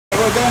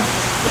okay?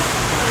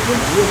 You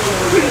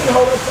need to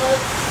hold up tight.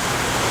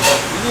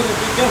 You need to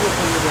be careful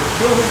from the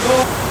drill his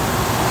goal.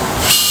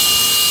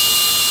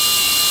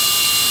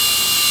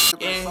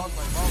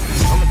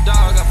 I'm a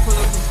dog, I pull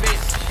up the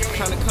fence.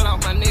 Trying to cut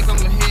off my neck on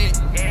my head.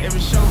 Every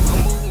show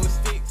I'm moving with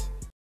sticks.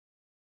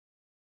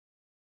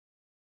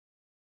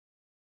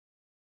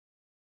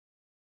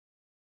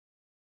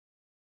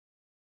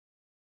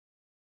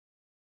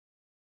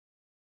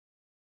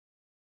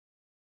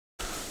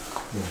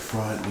 The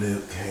front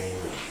lip came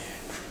in.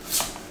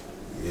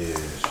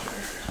 Yes,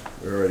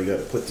 we already got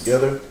it put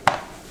together.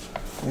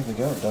 There we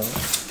go, dog.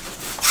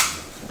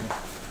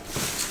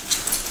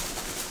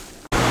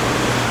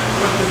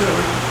 What is it?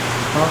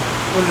 Huh?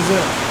 What is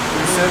it?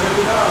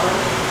 $70.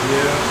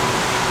 Yeah.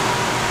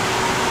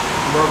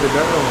 Broke it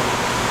down.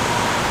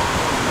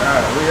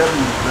 Alright, we have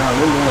now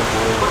we're going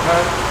for it.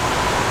 Huh?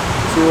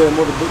 See what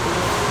motor book is?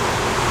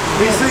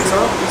 V6,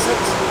 huh? V6?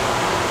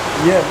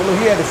 Yeah, but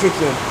look, he had to fix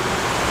it.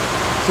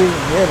 See,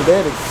 yeah, but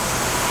that is.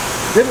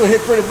 This one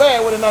hit pretty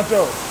bad with a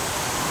nacho.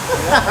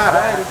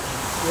 Yeah.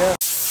 Yeah.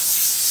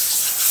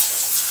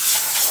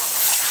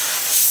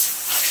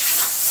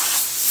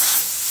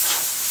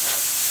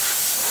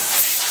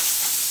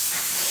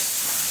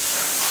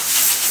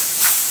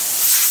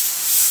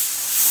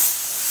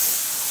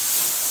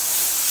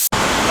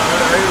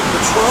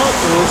 Trunk.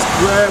 Let's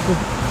grab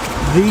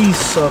these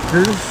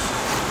suckers.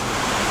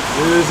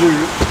 There's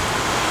it.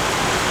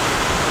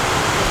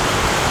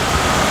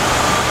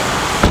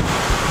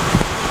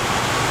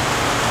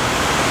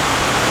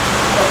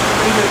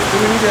 Do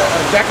we need to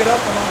jack it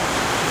up?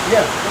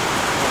 Yeah.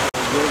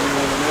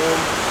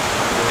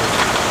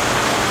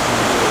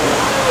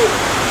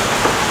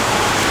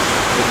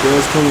 It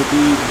does come with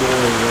these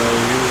boys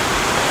right here.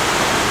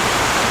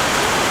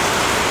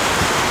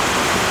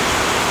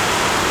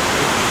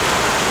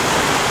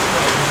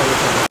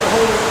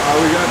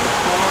 We got the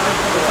car.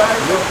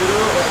 Lift it up.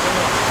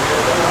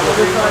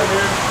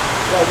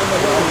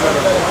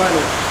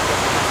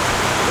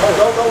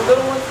 Those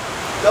little ones,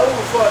 those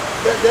are for,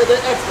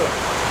 they're extra.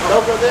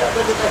 Those are there,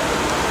 they're just extra.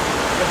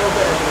 Those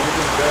are extra.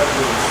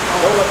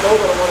 Those are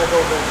the one that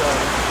goes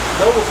inside.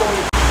 Those are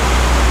only.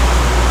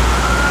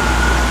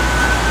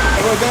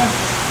 Okay?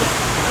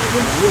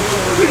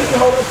 You need to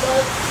hold up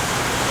tight.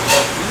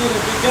 You need to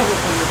be careful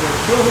from the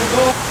drill his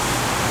goal.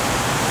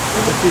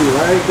 You can see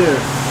right there.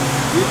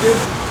 You do?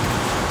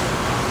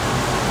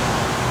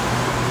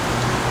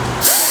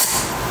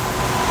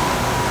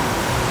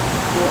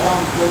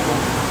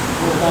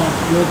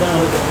 Go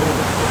down.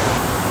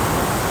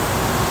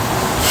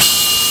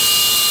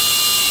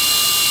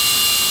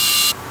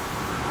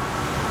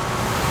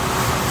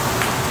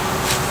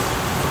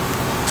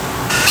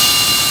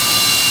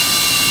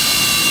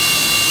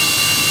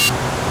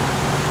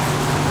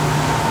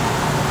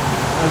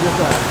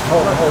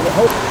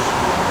 Hold.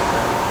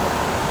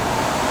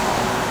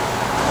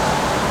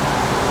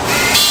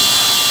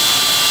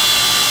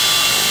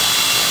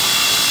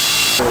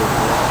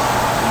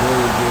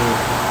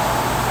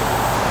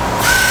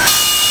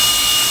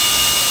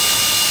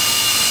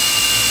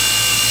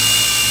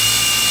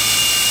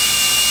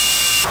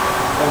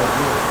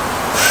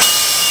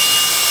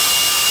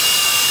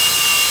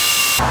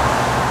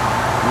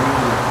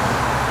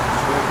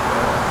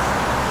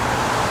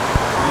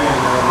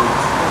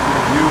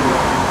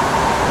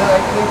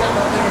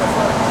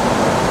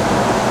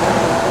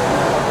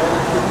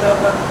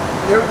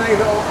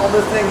 Everything on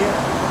this thing here,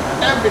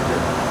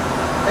 everything.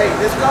 Hey,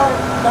 this car,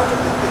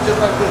 it's just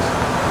like this.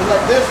 It's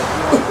like this,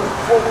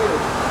 4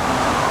 wheels.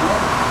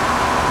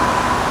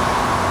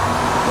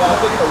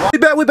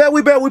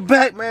 We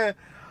back, man.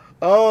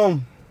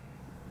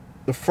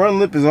 The front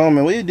lip is on,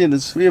 man. We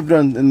have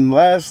done in the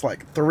last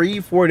like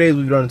 3-4 days.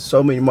 We've done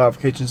so many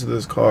modifications to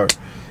this car,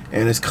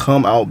 and it's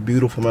come out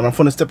beautiful, man. I'm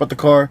gonna step out the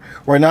car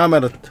right now. I'm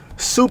at a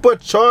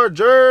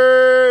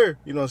supercharger.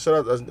 You know,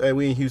 shout out. Hey,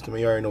 we in Houston,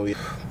 man. You already know we.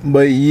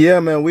 But yeah,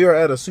 man, we are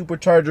at a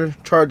supercharger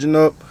charging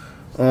up.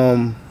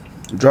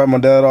 Dropped my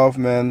dad off,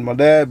 man. My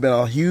dad been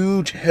a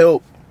huge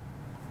help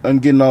on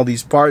getting all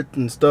these parts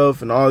and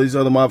stuff and all these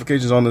other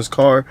modifications on this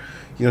car.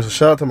 You know, so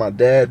shout out to my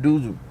dad.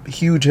 Dude's a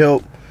huge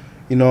help.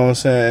 You know what I'm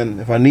saying?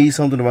 If I need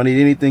something, if I need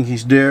anything,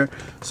 he's there.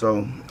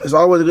 So it's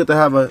always good to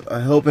have a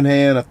helping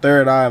hand, a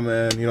third eye,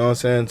 man. You know what I'm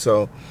saying?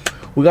 So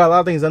we got a lot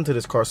of things done to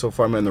this car so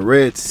far, man. The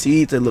red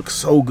seats, they look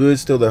so good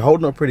still. They're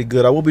holding up pretty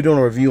good. I will be doing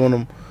a review on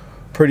them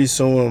pretty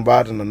soon,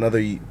 about in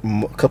another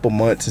couple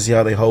months to see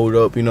how they hold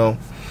up, you know.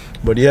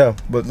 But yeah,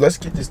 but let's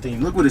get this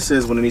thing. Look what it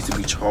says when it needs to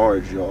be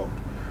charged, y'all.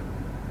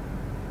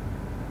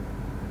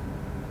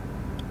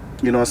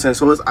 You know what I'm saying?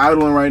 So it's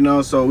idling right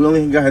now, so we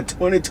only got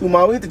 22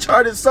 miles. We need to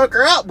charge this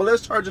sucker out, but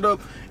let's charge it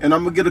up. And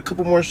I'm gonna get a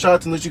couple more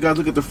shots and let you guys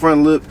look at the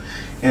front lip.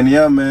 And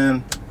yeah,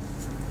 man,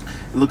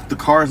 look, the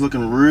car is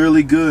looking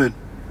really good.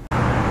 All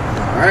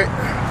right.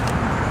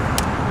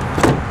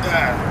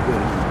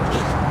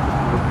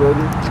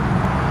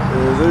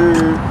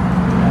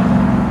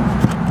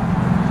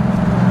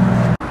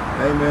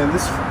 Hey man,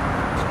 this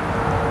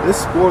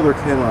spoiler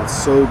came out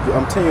so good.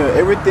 I'm telling you,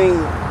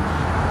 everything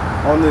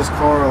on this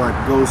car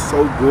like goes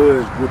so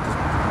good with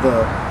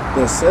the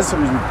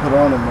accessories we put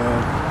on it,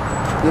 man.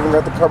 Even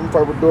got the carbon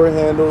fiber door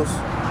handles.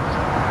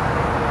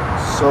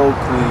 So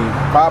clean.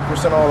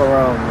 5% all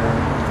around,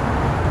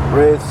 man.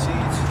 Red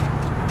seats,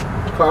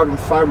 carbon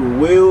fiber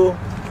wheel,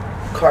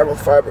 carbon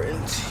fiber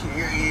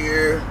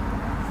interior.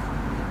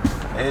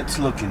 It's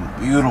looking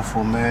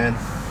beautiful, man.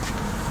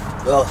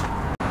 Ugh.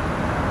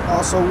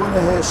 Also went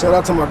ahead, shout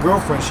out to my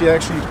girlfriend. She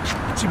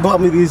bought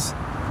me these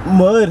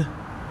mud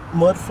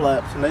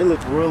flaps, and they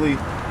look really,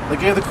 they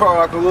gave the car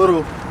like a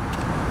little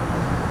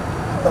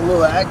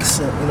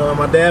accent, you know. And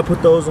my dad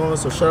put those on,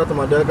 so shout out to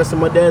my dad. Like I said,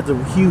 my dad's a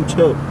huge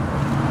help.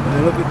 And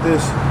then look at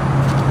this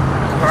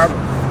carbon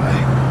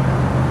fiber.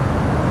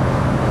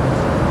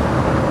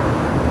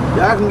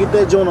 Y'all can get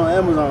that joint on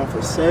Amazon for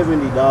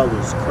 $70.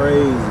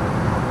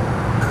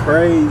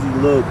 Crazy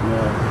look,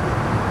 man.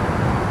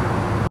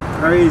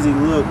 Crazy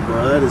look,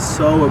 bro. That is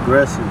so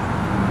aggressive.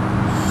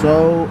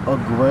 So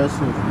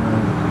aggressive,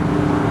 man.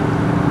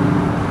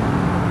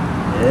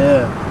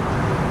 Yeah.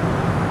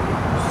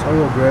 So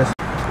aggressive.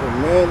 The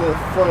man in the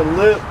front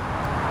lip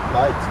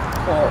lights the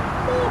car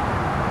up.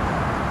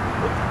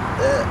 Look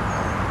at that.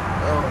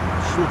 Oh,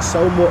 she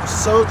looks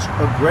such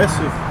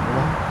aggressive,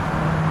 man.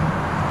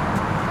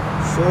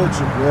 Such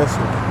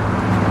aggressive.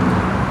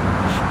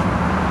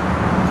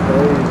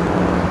 Crazy.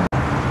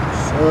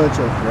 Such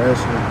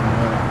aggressive,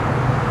 man.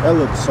 That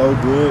looks so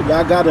good.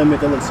 Y'all gotta admit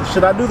that looks so.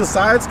 Should I do the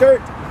side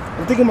skirt?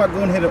 I'm thinking about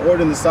going ahead and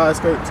ordering the side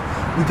skirts.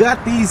 We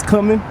got these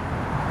coming.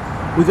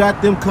 We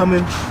got them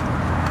coming.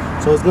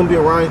 So it's gonna be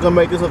around. It's gonna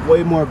make this look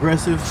way more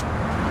aggressive.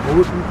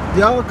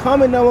 Y'all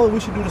comment down below. We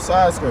should do the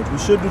side skirts. We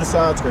should do the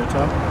side skirts,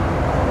 huh?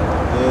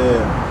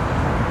 Yeah.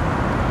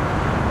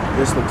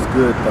 This looks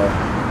good though.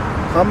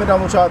 Comment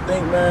down what y'all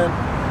think, man.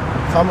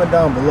 Comment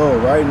down below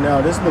right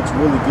now. This looks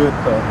really good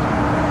though.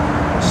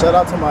 Shout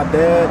out to my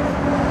dad,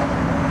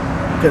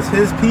 because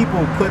his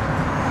people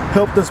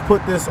helped us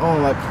put this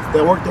on. Like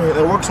that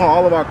works on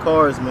all of our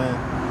cars, man.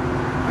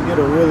 We did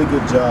a really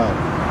good job.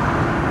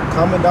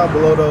 Comment down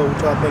below though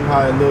what y'all think,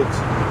 how it looks.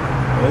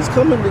 And it's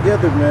coming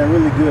together, man,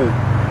 really good.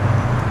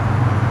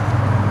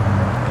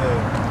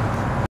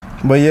 Yeah.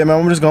 But yeah,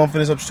 man, we're just gonna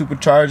finish up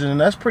supercharging,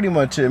 and that's pretty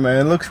much it,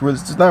 man. It looks really,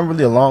 it's not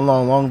really a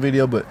long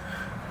video, but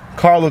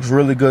car looks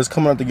really good. It's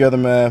coming up together,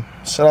 man.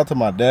 Shout out to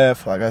my dad,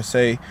 like I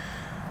say,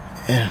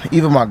 and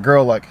even my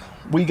girl. Like,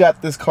 we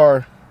got this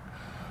car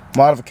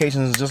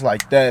modifications just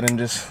like that and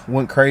just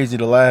went crazy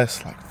the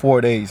last like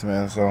 4 days,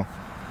 man. So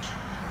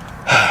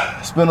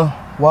it's been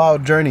a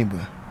wild journey,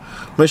 but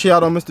make sure y'all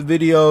don't miss the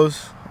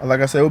videos. Like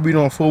I said, we'll be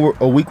doing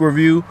a week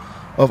review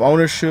of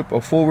ownership,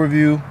 a full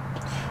review,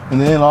 and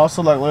then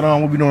also like later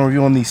on we'll be doing a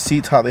review on these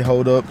seats, how they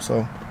hold up.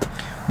 So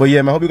but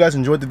yeah, man, I hope you guys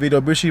enjoyed the video.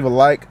 Be sure to leave a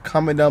like,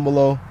 comment down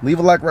below, leave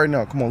a like right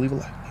now. Come on, leave a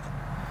like,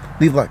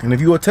 leave a like. And if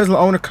you're a Tesla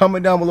owner,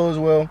 comment down below as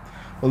well.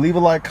 But leave a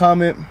like,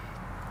 comment,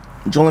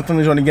 join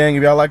the gang.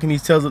 If y'all liking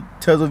these Tesla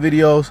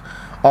videos,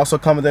 also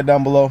comment that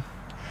down below.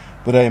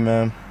 But hey,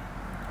 man,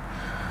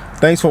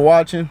 thanks for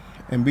watching,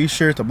 and be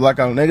sure to block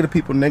out negative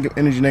people, negative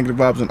energy, negative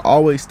vibes, and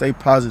always stay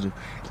positive.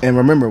 And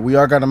remember, we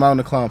all got a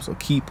mountain to climb, so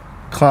keep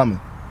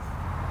climbing.